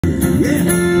So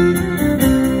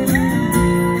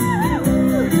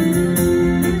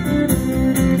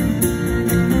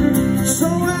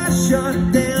I shot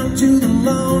down to the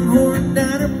Longhorn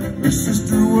Diner. Her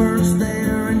sister works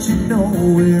there and she know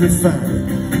where to find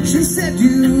her. She said,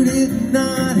 you did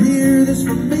not hear this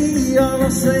from me. All I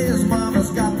say is mama's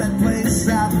got that place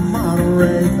out in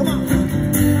Monterey. Come on.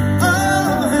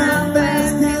 Oh, how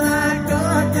fast can I go?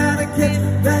 I gotta catch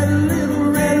that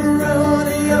little red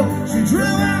rodeo. She drove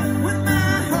out with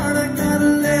my heart. I gotta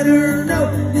let her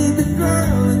know. Need the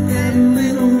girl in that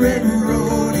little red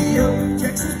rodeo.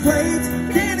 Texas plates,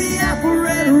 candy apple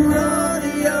red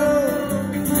rodeo.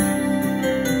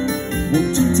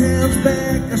 Well, 2 towns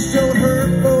back, I showed her a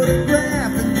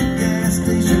photograph, and the gas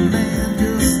station man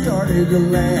just started to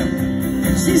laugh.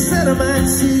 She said, I might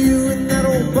see you in that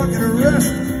old bucket of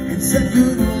rust. And said,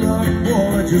 good luck,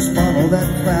 boy, just follow that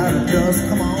cloud of dust.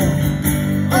 Come on.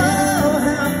 Oh,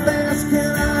 how fast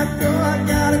can I go? I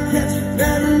gotta catch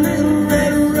that little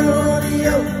red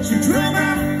rodeo. She drove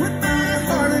out with my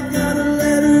heart. I gotta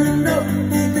let her know.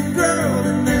 Need the girl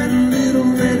in that little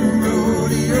red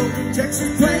rodeo.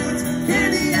 Texas plains,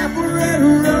 candy apple red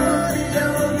rodeo.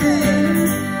 Yeah.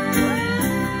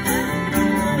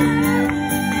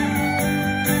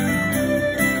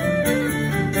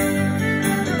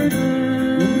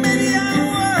 Maybe I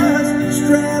was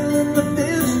straddling the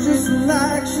fence just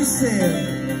like she said.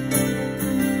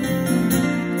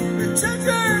 It took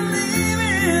her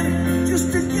leaving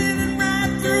just to get it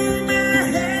right through my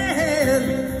head.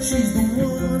 She's the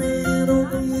one and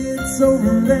only, it's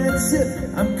over, that's it.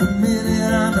 I'm committed,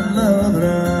 I'm in love, and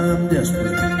I'm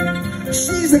desperate.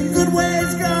 She's a good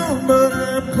ways gone, but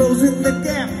I'm closing the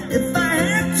gap. If I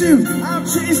had to, I'll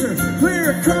chase her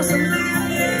clear across the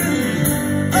land,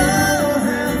 yeah. Oh,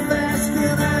 how fast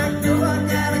can I go? I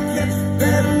gotta catch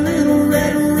that little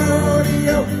red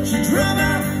rodeo. She drove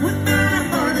out with my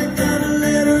heart. I gotta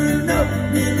let her know.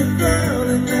 Need the girl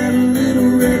in that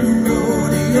little red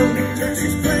rodeo.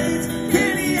 Texas plains,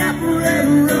 candy apple red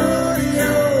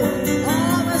rodeo.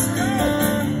 Oh, let's go.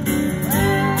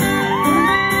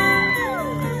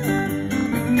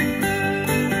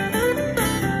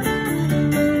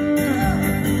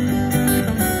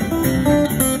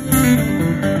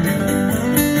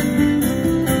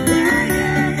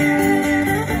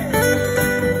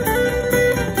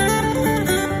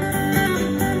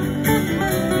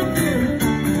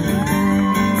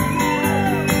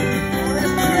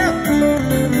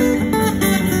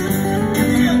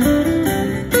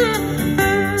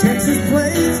 Texas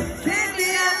plains, candy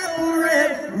apple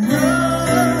red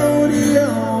rodeo.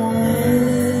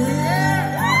 Yeah.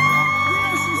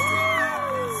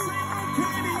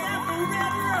 Candy apple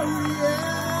red rodeo.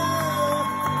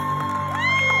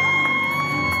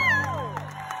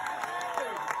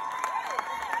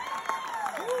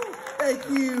 Thank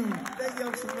you. Thank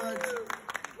y'all so much.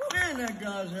 Man, that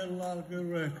guy's had a lot of good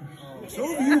records. So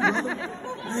have you, brother.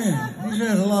 Man, he's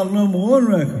had a lot of #1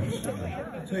 records.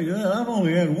 I'll tell you that, I've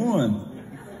only had one.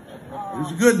 It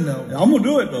was good enough. I'm gonna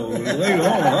do it though, later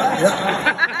on.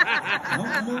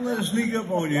 I'm gonna let it sneak up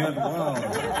on you after a while.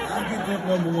 I'll get that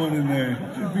 #1 in there.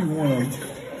 Should be one of them.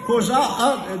 Of course,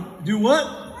 I'll do what?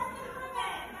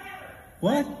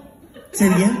 What? Say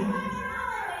it again.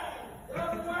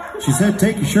 She said,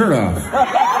 take your shirt off.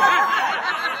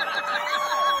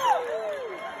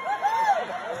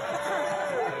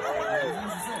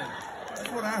 That's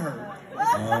what I heard.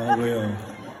 Oh, well,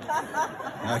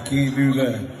 I can't do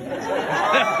that.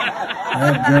 I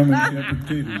have German Shepherd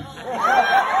titties.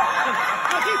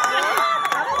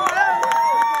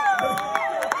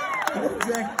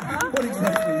 What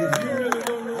exactly is it?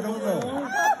 I don't know.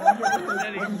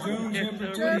 German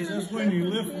Shepherd titties, that's when you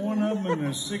lift one of them and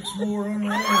there's 6 more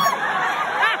underneath.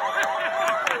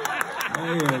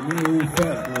 Oh yeah, me old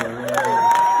fat boy. Right?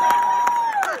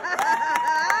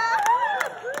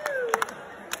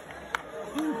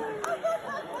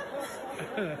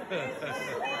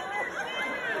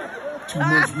 Too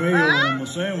much mayo on my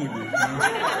sandwiches.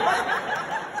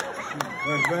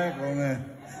 Cut back on that.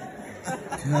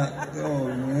 Oh,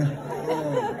 man. Oh,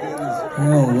 goodness.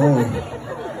 Oh, Lord.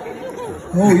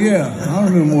 Oh, yeah. I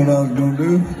remember what I was going to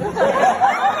do.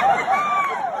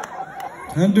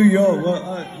 And do y'all,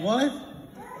 what?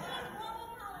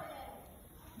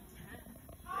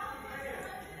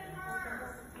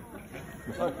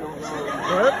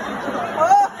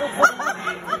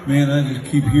 Man, I just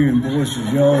keep hearing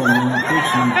voices, y'all, and I'm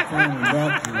fixing the phone and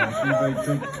doctor. I see they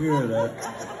take care of that.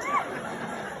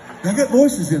 I got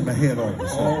voices in my head all the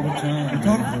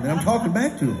time. I'm talking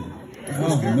back to them.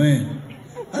 Oh, man.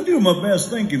 I do my best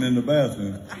thinking in the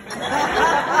bathroom.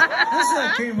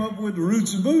 I came up with the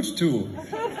Roots and Boots tour.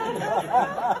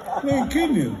 I ain't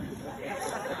kidding you.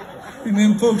 And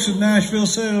then folks in Nashville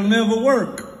said it'll never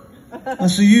work. I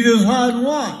said, you just hide and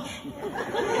watch.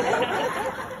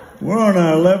 We're on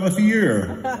our 11th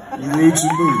year with Roots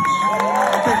and Boots.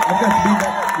 I've got to be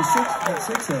that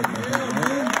sixth of them.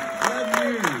 Yeah,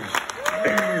 11 years.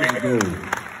 There you go.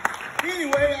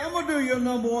 Anyway, I'm going to do your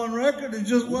 #1 record. It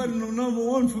just wasn't the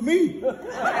 #1 for me.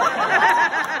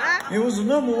 It was the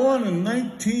 #1 in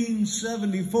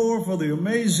 1974 for the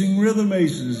Amazing Rhythm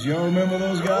Aces. Y'all remember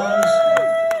those guys?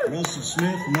 Russell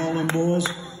Smith and all them boys.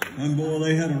 And boy,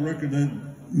 they had a record that,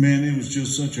 man, it was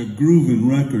just such a grooving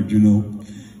record, you know.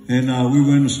 And we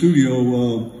were in the studio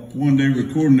one day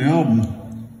recording the album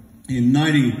in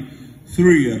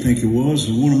 93, I think it was.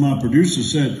 And one of my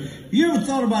producers said, you ever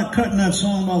thought about cutting that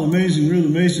song about Amazing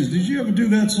Rhythm Aces? Did you ever do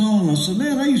that song? I said,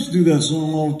 man, I used to do that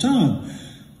song all the time.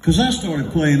 Because I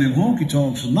started playing in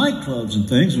honky-tonks and nightclubs and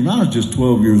things when I was just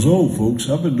 12 years old, folks.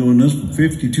 I've been doing this for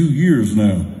 52 years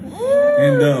now.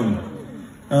 And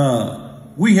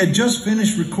we had just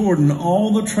finished recording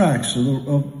all the tracks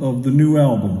of the new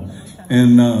album.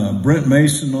 And Brent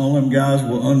Mason and all them guys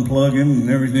were unplugging and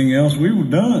everything else. We were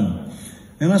done.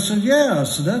 And I said, yeah. I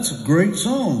said, that's a great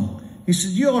song. He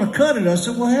said, you ought to cut it. I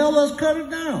said, well, hell, let's cut it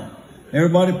now.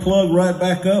 Everybody plugged right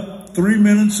back up. 3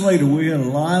 minutes later, we had a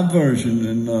live version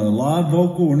and live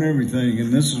vocal and everything.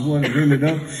 And this is what it ended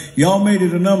up. Y'all made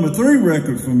it a #3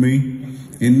 record for me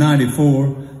in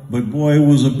 94. But boy, it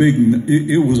was a big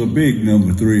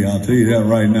 #3. I'll tell you that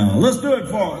right now. Let's do it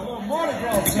for it. A little Mardi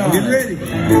Gras song. Get ready.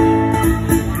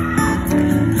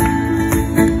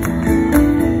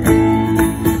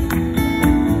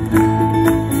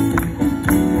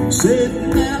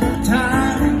 Sitting at a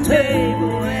tiny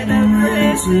table in a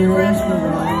fancy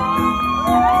restaurant.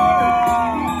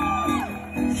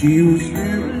 She was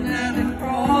staring at a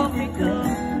coffee cup,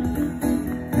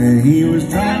 and he was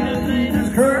trying to clean his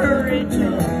courage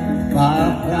up by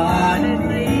applying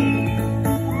lead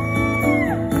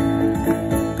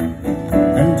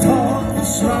and talk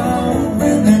slow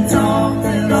when they talk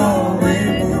and all they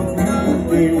both know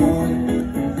they want.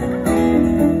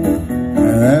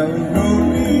 There was no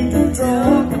need to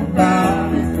talk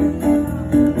about it.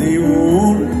 They were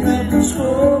old enough to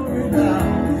smoke it out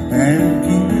and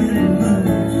keep it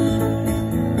loose.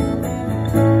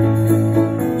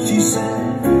 She said,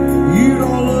 you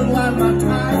don't look like my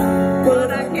type, but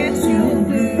I guess you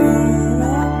do.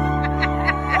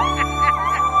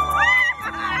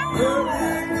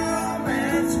 Perfect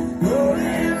romance,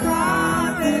 going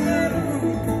rendezvous.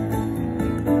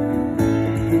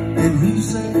 And he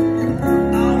said,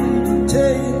 I need to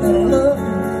tell you that I love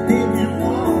you if you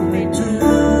want me to.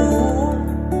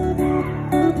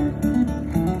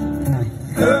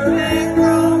 Perfect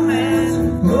romance,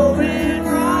 going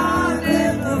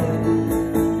rendezvous.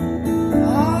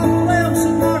 All the way up to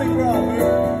Mardi Gras,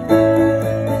 baby.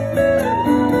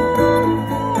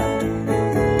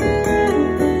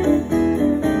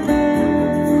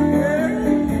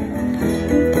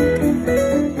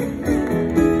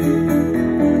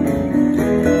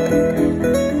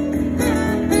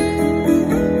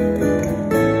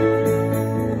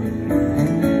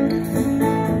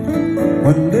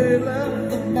 When they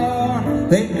left the bar,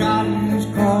 they got in his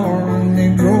car and they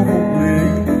drove away.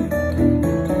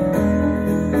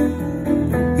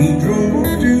 He drove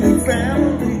to the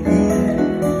family inn.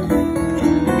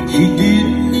 She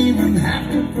didn't even have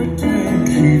to pretend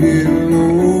she didn't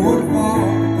know what for.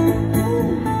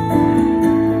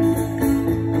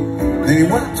 Then he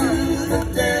went to the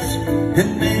desk and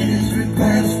made his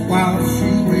request while she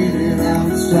waited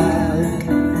outside.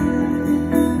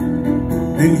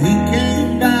 Then he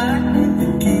came back with the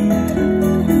key,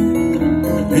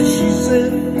 and she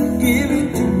said, give it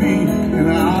to me, and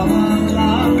I'll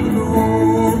unlock the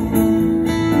door.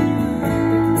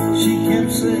 She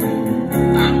kept saying,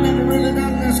 I've never really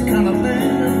done this kind of thing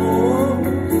before.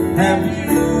 Have you?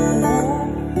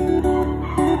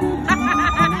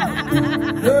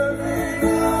 Perfect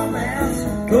romance,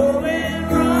 going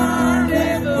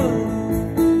rendezvous.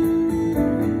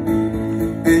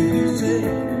 And he said,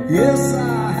 yes, I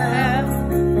have,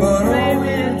 but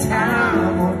only a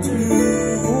time or two.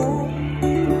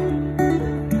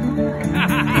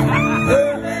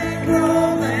 Perfect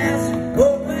romance,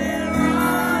 going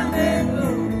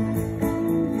rendezvous.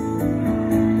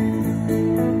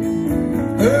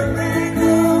 Perfect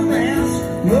romance,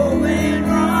 going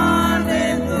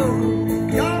rendezvous.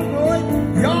 Y'all know it,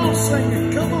 y'all sing it,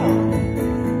 come on.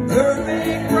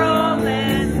 Perfect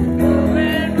romance,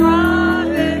 going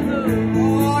rendezvous.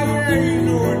 Oh yeah, you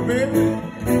know it, baby.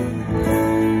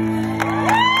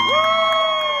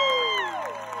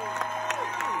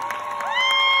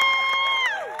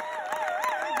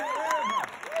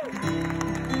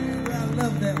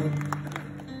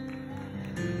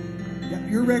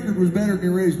 record was better than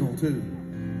the original, too.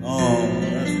 Oh,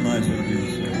 that's nice of you.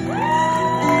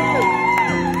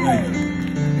 Thank you.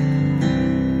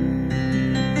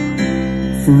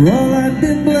 For all I've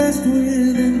been blessed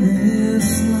with in this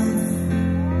life,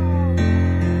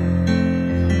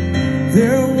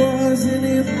 there was an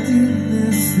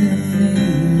emptiness in me.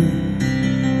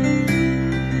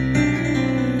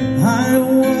 I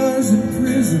was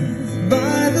imprisoned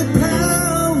by the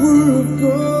power of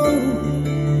God.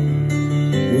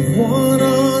 With one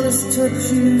honest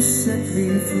touch you set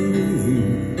me free.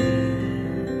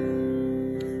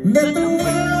 Let the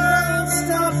world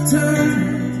stop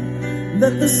turning,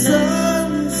 let the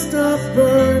sun stop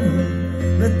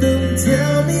burning, let them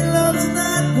tell me love's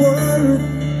not worth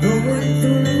going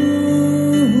through.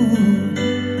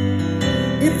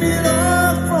 If it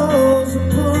all falls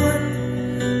apart,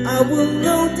 I will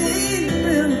know deep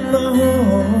in my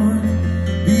heart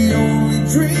the only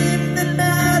dream that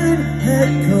mattered had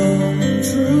come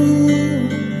true.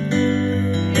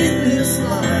 In this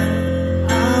life,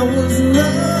 I was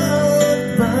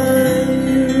loved by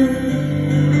you.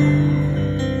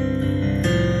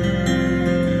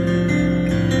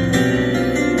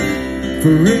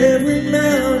 For every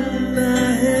mountain I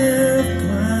have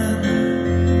climbed,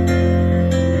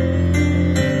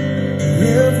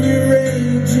 every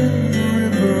raging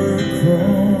river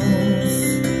crossed,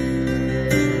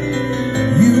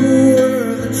 you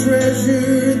were the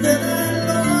treasure that I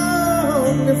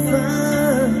long to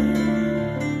find.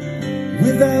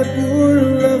 Without your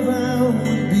love I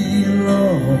would be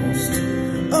lost.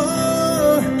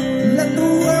 Oh, let the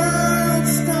world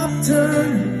stop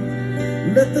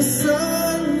turning, let the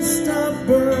sun stop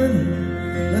burning,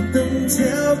 let them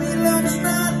tell me love's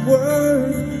not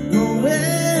worth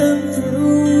going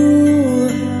through.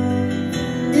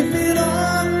 If it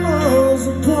all falls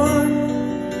apart,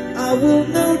 I will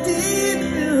know deep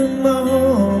in my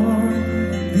heart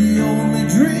the only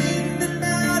dream that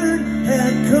mattered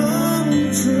had come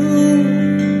true.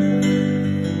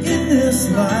 In this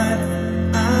life,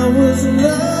 I was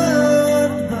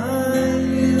loved by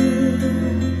you.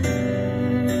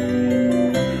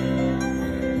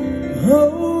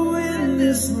 Oh, in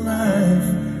this life,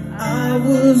 I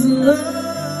was loved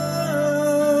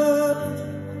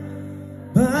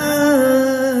by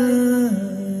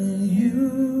you.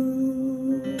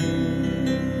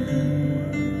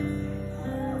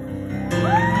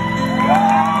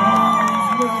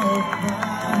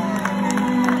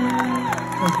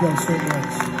 Thank y'all so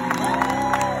much.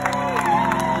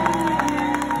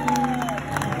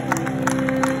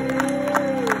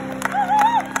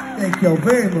 Thank y'all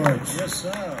very much. Yes,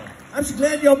 sir. I'm so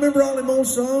glad y'all remember all them old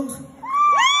songs.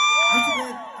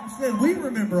 I'm so glad we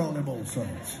remember all them old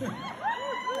songs.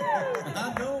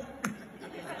 I don't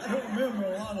remember a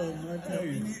lot of them, I tell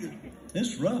you.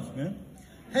 It's rough, man.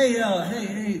 Hey,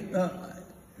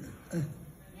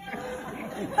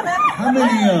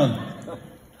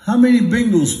 how many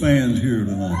Bengals fans here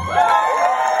tonight?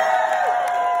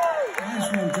 I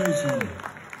just want to tell you something.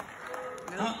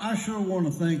 I sure want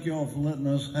to thank y'all for letting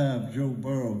us have Joe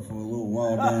Burrow for a little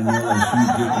while down there.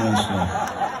 LSU getting us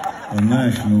a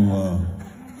national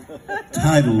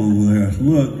title over there.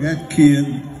 Look, that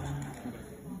kid,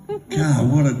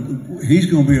 God, he's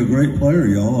going to be a great player,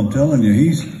 y'all. I'm telling you,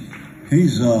 he's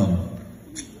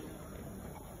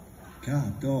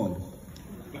God, dog.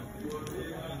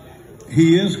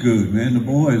 He is good, man. The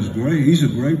boy is great. He's a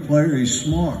great player. He's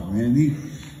smart, man.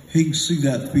 He can see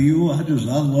that field. I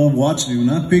love watching him.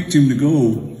 And I picked him to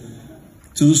go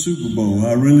to the Super Bowl.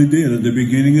 I really did. At the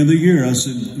beginning of the year, I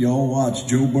said, y'all watch,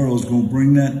 Joe Burrow's going to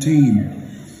bring that team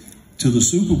to the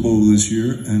Super Bowl this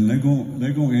year, and they're going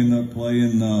to end up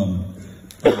playing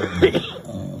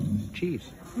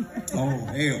Chiefs. Oh,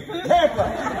 hell.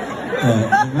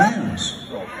 The Rams.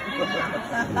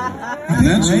 And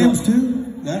that's Rams, too?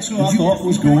 That's who I thought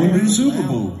was going to the Super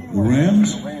Bowl. The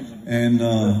Rams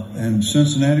and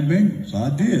Cincinnati Bengals. I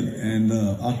did. And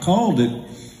I called it.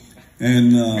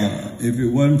 And if it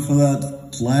wasn't for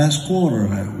that last quarter,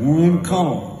 I had one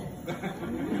call.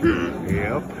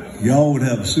 Yep. Y'all would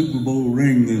have a Super Bowl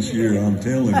ring this year, I'm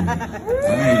telling you. I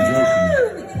ain't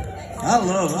joking. I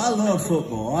love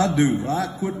football. I do. I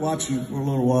quit watching it for a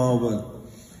little while, but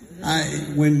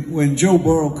when Joe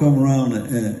Burrow come around,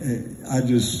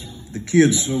 the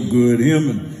kid's so good. Him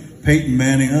and Peyton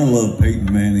Manning. I love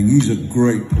Peyton Manning. He's a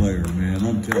great player, man.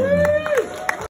 I'm telling you.